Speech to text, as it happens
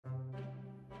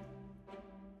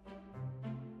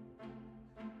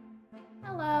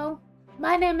Hello,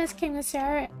 my name is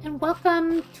Kingmounseir and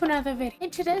welcome to another video.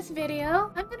 In today's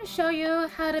video, I'm going to show you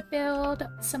how to build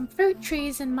some fruit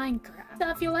trees in Minecraft. So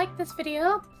if you like this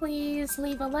video, please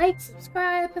leave a like,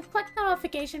 subscribe, and click the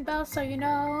notification bell so you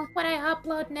know when I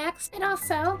upload next. And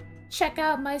also, check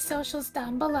out my socials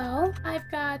down below. I've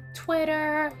got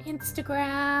Twitter,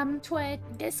 Instagram, Twitch,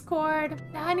 Discord.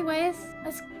 Now anyways,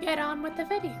 let's get on with the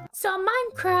video. So in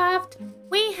Minecraft,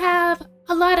 we have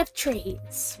a lot of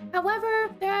trees. However,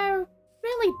 they're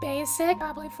really basic,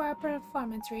 probably for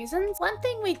performance reasons. One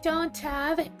thing we don't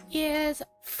have is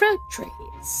fruit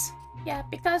trees. Yeah,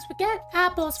 because we get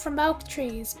apples from oak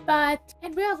trees, but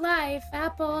in real life,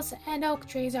 apples and oak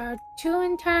trees are two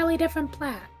entirely different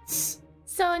plants.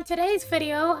 So in today's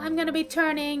video, I'm going to be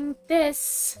turning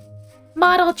this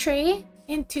model tree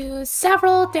into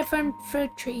several different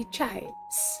fruit tree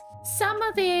types. Some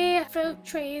of the fruit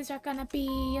trees are going to be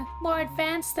more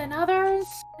advanced than others,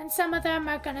 and some of them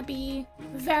are going to be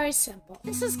very simple.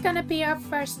 This is going to be our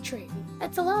first tree.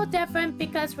 It's a little different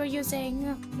because we're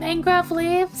using mangrove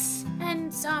leaves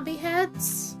and zombie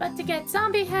heads. But to get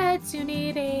zombie heads, you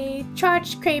need a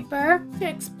charged creeper to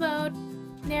explode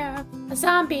near a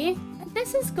zombie. And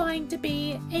this is going to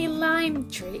be a lime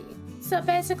tree. So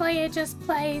basically you just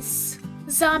place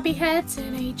zombie heads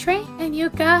in a tree and you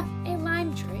got a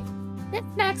lime tree. This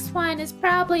next one is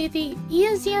probably the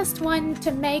easiest one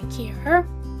to make here,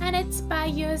 and it's by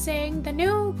using the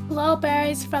new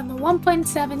glowberries from the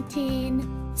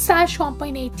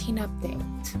 1.17/1.18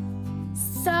 update.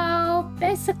 So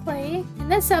basically, in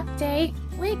this update,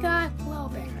 we got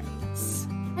glowberries.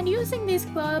 And using these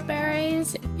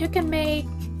glowberries, you can make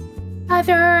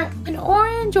either an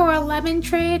orange or a lemon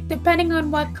tree, depending on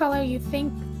what color you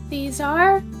think these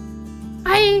are.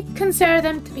 I consider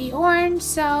them to be orange,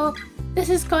 so this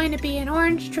is going to be an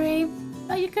orange tree,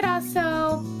 but it could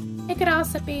also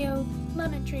be a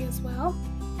lemon tree as well.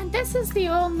 And this is the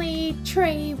only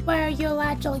tree where you'll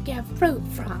actually get fruit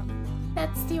from.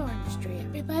 That's the orange tree,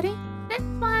 everybody. This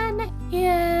one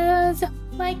is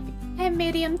like a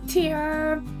medium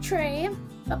tier tree,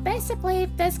 but basically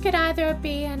this could either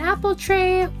be an apple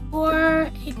tree or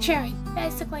a cherry.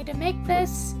 Basically, to make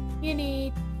this, you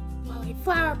need, well, a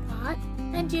flower pot,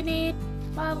 and you need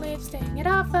wild leaves to hang it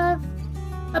off of.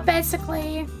 But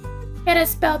basically, it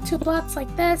is built 2 blocks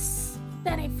like this,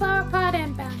 then a flower pot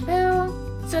and bamboo,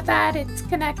 so that it's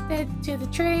connected to the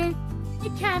tree.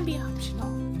 It can be optional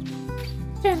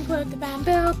to include the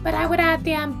bamboo, but I would add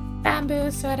the bamboo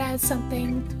so it has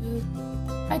something to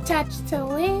attach to the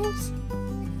leaves.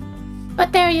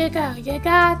 But there you go, you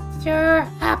got your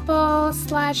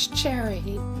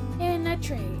apple/cherry in a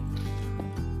tree.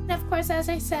 And of course, as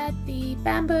I said, the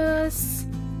bamboo's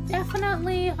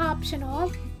definitely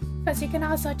optional, because you can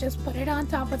also just put it on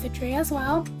top of the tree as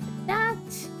well. That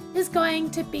is going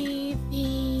to be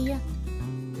the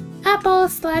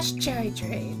apple/cherry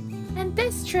tree. And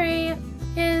this tree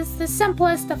is the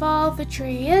simplest of all the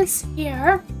trees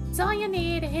here. So all you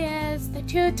need is the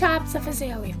 2 tops of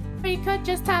azalea. Or you could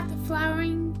just have the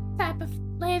flowering type of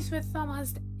leaves with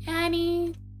almost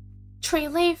any tree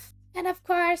leaf. And of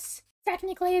course,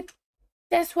 technically,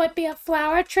 this would be a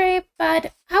flower tree,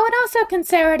 but I would also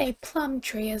consider it a plum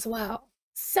tree as well.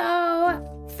 So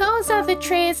those are the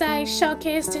trees I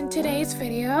showcased in today's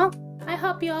video. I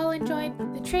hope you all enjoyed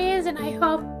the trees, and I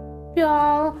hope you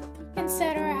all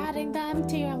consider adding them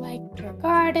to your your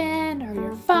garden or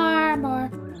your farm or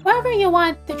wherever you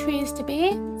want the trees to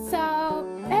be. So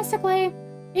basically,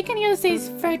 you can use these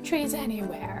fruit trees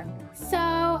anywhere. So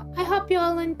I hope you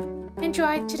all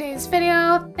enjoyed today's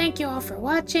video. Thank you all for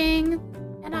watching,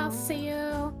 and I'll see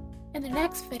you in the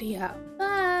next video.